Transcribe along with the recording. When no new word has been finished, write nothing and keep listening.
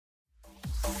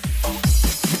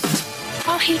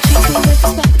He treats me with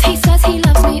respect. He says he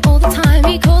loves me all the time.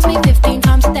 He calls me 15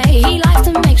 times a day. He likes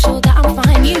to make sure that I'm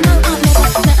fine. You know I've never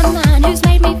met a man who's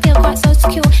made me feel quite so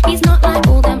secure. He's not like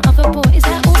all them other boys.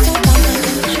 They're all so dumb and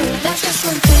immature. That's just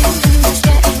one thing that's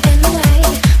getting in the way.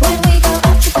 When we go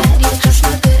up to bed, you're just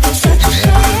no good. It's such a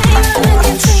shame. I look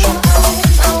into your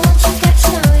eyes. I want to get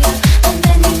to know you. And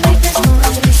then you make this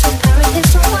noise. And you say,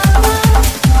 paradise on my world.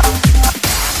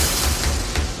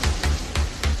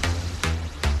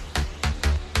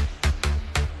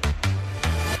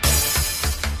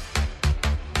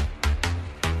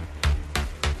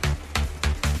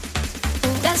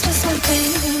 That's just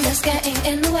something that's getting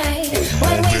in the way.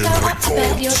 When we go up to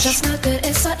bed, you're just no good.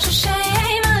 It's such a shame.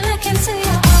 I look into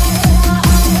your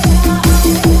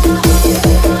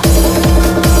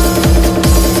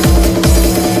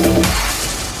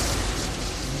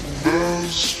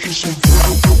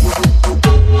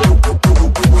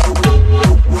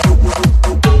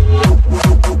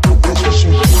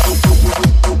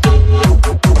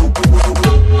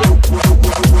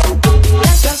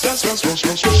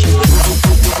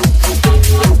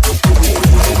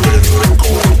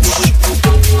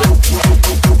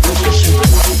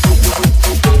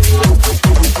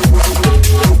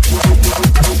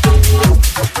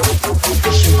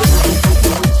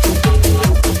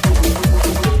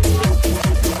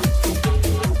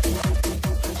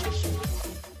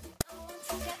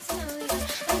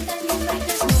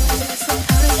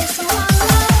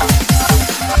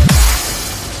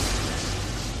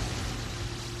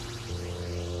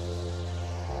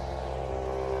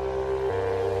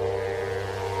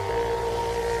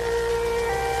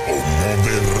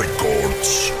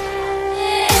Records.